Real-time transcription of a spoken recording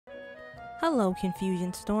Hello,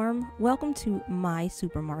 Confusion Storm. Welcome to my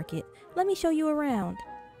supermarket. Let me show you around.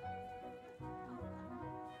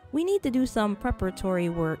 We need to do some preparatory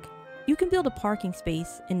work. You can build a parking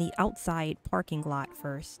space in the outside parking lot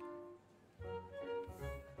first.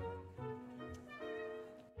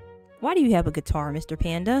 Why do you have a guitar, Mr.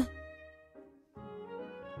 Panda?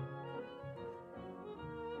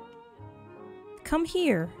 Come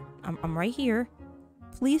here. I'm right here.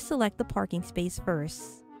 Please select the parking space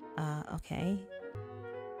first. Okay.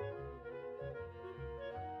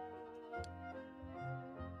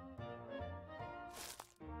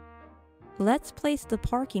 Let's place the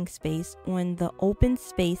parking space on the open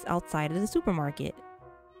space outside of the supermarket.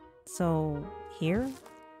 So, here?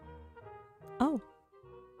 Oh.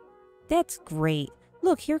 That's great.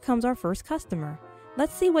 Look, here comes our first customer.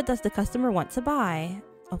 Let's see, what does the customer want to buy?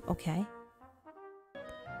 Oh, okay.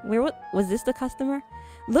 Was this the customer?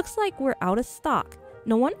 Looks like we're out of stock.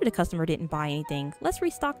 No wonder the customer didn't buy anything. Let's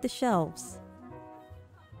restock the shelves.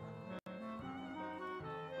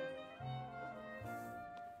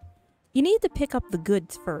 You need to pick up the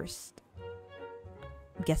goods first.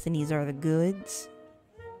 I'm guessing these are the goods.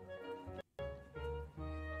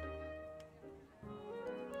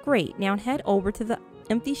 Great, now head over to the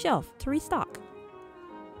empty shelf to restock.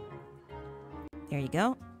 There you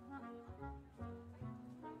go.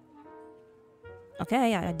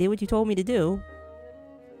 Okay, I did what you told me to do.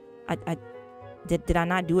 Did I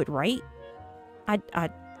not do it right? Do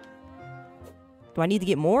I need to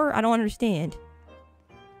get more? I don't understand.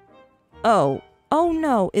 Oh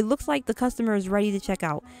no, it looks like the customer is ready to check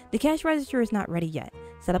out. The cash register is not ready yet.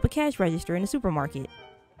 Set up a cash register in the supermarket.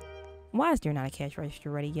 Why is there not a cash register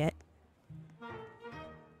ready yet?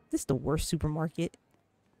 This is the worst supermarket.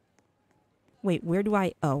 Wait, where do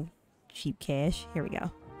I... Oh, cheap cash. Here we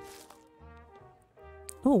go.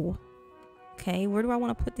 Oh. Okay, where do I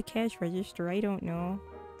want to put the cash register? I don't know.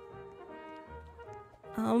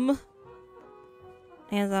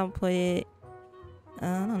 As I'll put it... I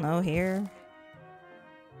don't know, here.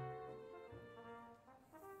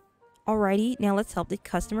 Alrighty, now let's help the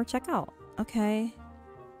customer check out. Okay.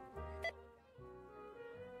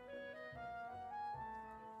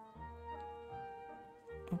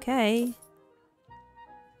 Okay.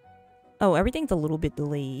 Oh, everything's a little bit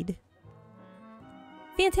delayed.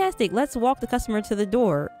 Fantastic. Let's walk the customer to the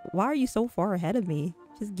door. Why are you so far ahead of me?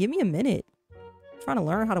 Just give me a minute. I'm trying to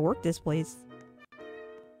learn how to work this place.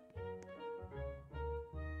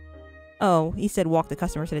 Oh, he said walk the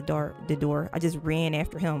customer to the door. I just ran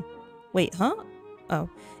after him. Wait, huh? Oh,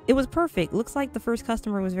 it was perfect. Looks like the first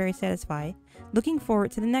customer was very satisfied. Looking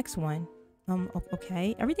forward to the next one.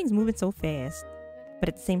 Okay. Everything's moving so fast. But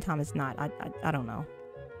at the same time, it's not. I don't know.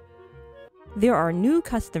 There are new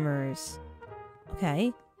customers.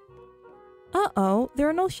 Okay. Uh-oh, there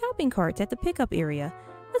are no shopping carts at the pickup area.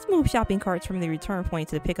 Let's move shopping carts from the return point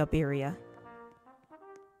to the pickup area.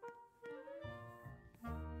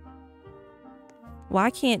 Why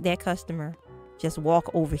can't that customer just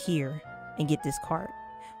walk over here and get this cart?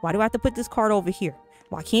 Why do I have to put this cart over here?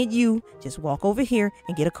 Why can't you just walk over here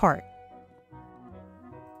and get a cart?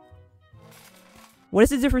 What is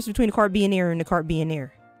the difference between the cart being there and the cart being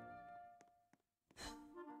there?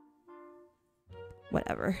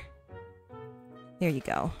 Whatever. There you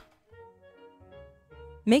go.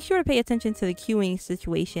 Make sure to pay attention to the queuing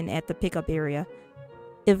situation at the pickup area.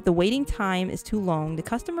 If the waiting time is too long, the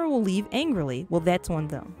customer will leave angrily. Well, that's on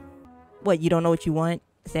them. What, you don't know what you want?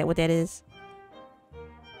 Is that what that is?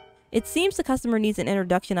 It seems the customer needs an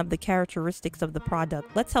introduction of the characteristics of the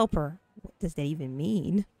product. Let's help her. What does that even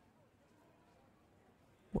mean?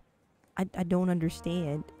 I don't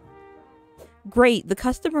understand. Great, the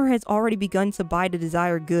customer has already begun to buy the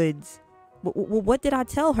desired goods. What did I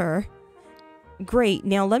tell her? Great,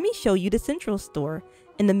 now let me show you the central store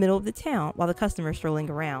in the middle of the town while the customer is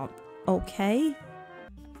strolling around. Okay.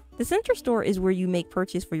 The central store is where you make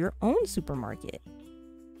purchase for your own supermarket.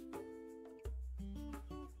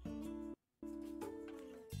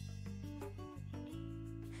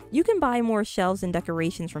 You can buy more shelves and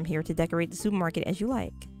decorations from here to decorate the supermarket as you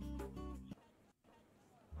like.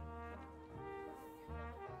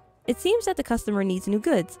 It seems that the customer needs new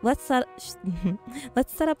goods. Let's set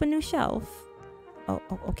up a new shelf. Oh,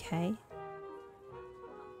 okay.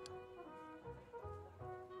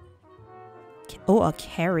 Oh, a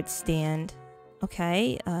carrot stand.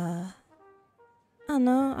 Okay, I don't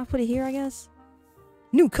know. I'll put it here, I guess.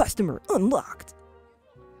 New customer unlocked.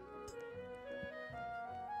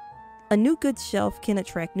 A new goods shelf can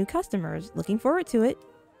attract new customers. Looking forward to it.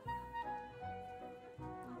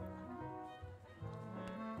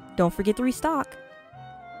 Don't forget to restock.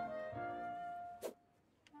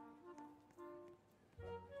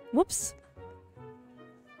 Whoops.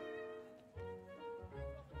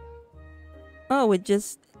 Oh, it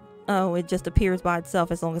just appears by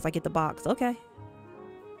itself as long as I get the box. Okay.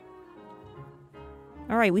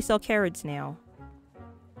 All right, we sell carrots now.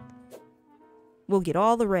 We'll get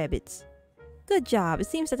all the rabbits. Good job. It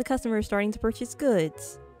seems that the customer is starting to purchase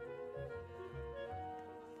goods.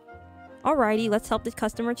 Alrighty, let's help the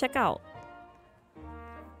customer check out.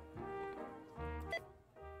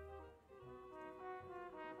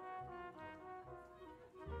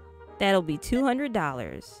 That'll be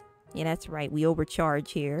 $200. Yeah, that's right. We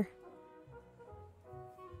overcharge here.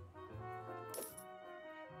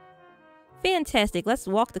 Fantastic. Let's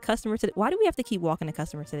walk the customer to the... Why do we have to keep walking the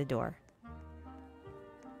customer to the door?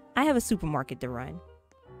 I have a supermarket to run.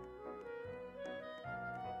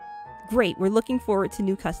 Great. We're looking forward to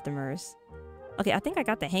new customers. Okay, I think I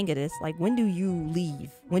got the hang of this. Like, when do you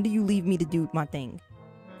leave? When do you leave me to do my thing?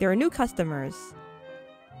 There are new customers.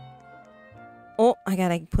 Oh, I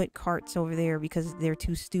gotta put carts over there because they're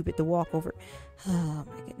too stupid to walk over. Oh,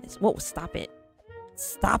 my goodness. Whoa, stop it.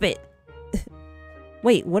 Stop it.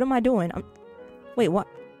 Wait, what am I doing? Wait, what?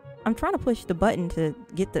 I'm trying to push the button to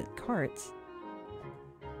get the carts.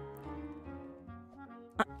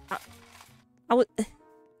 I would...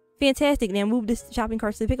 Fantastic. Now move this shopping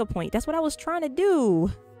cart to the pickup point. That's what I was trying to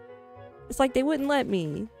do. It's like they wouldn't let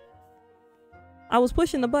me. I was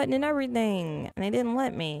pushing the button and everything, and they didn't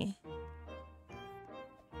let me.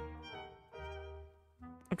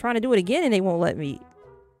 I'm trying to do it again and they won't let me.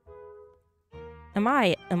 Am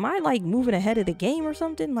I like moving ahead of the game or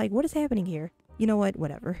something? Like, what is happening here? You know what?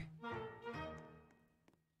 Whatever.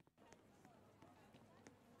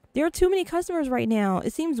 There are too many customers right now.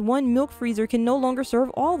 It seems one milk freezer can no longer serve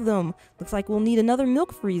all of them. Looks like we'll need another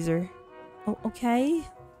milk freezer. Oh, okay.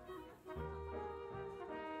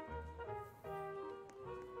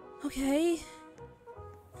 Okay.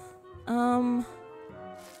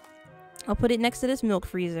 I'll put it next to this milk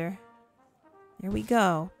freezer. There we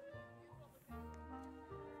go.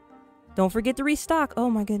 Don't forget to restock. Oh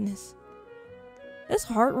my goodness. It's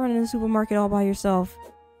hard running a supermarket all by yourself.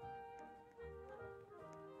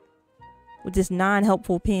 With this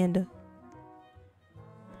non-helpful panda.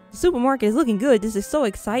 The supermarket is looking good. This is so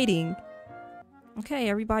exciting. Okay,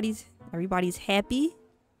 everybody's happy.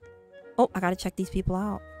 Oh, I gotta check these people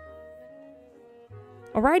out.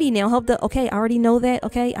 Alrighty, now help the... Okay, I already know that.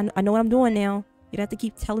 Okay, I know what I'm doing now. You don't have to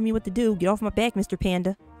keep telling me what to do. Get off my back, Mr.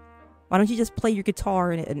 Panda. Why don't you just play your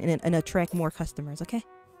guitar and attract more customers, okay?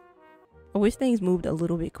 I wish things moved a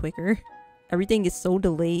little bit quicker. Everything is so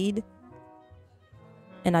delayed.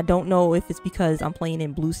 And I don't know if it's because I'm playing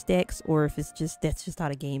in BlueStacks or if it's just... That's just how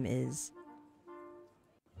the game is.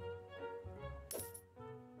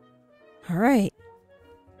 Alright.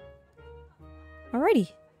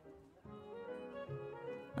 Alrighty.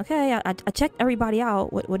 Okay, I checked everybody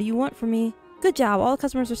out. What do you want from me? Good job. All the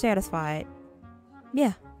customers are satisfied.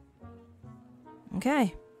 Yeah.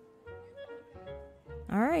 Okay.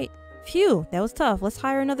 Alright. Phew, that was tough. Let's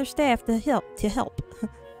hire another staff to help.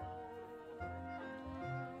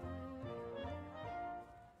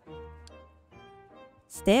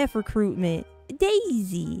 Staff recruitment.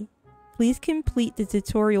 Daisy. Please complete the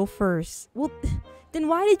tutorial first. Well, then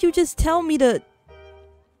why did you just tell me to...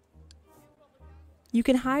 You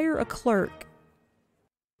can hire a clerk.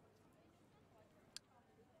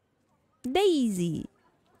 Daisy.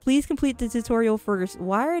 Please complete the tutorial first.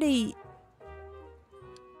 Why are they...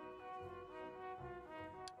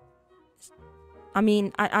 I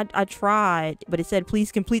mean, I tried, but it said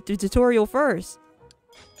please complete the tutorial first.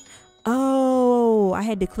 Oh, I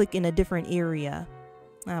had to click in a different area.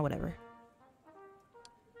 Whatever.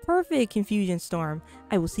 Perfect, Confusion Storm.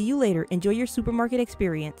 I will see you later. Enjoy your supermarket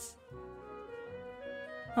experience.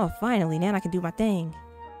 Oh, finally, now I can do my thing.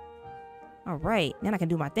 Alright, now I can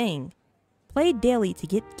do my thing. Play daily to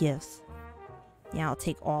get gifts. Yeah, I'll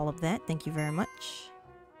take all of that. Thank you very much.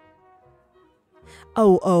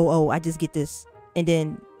 Oh, I just get this. And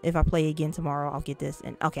then if I play again tomorrow, I'll get this.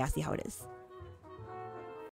 And okay, I see how it is.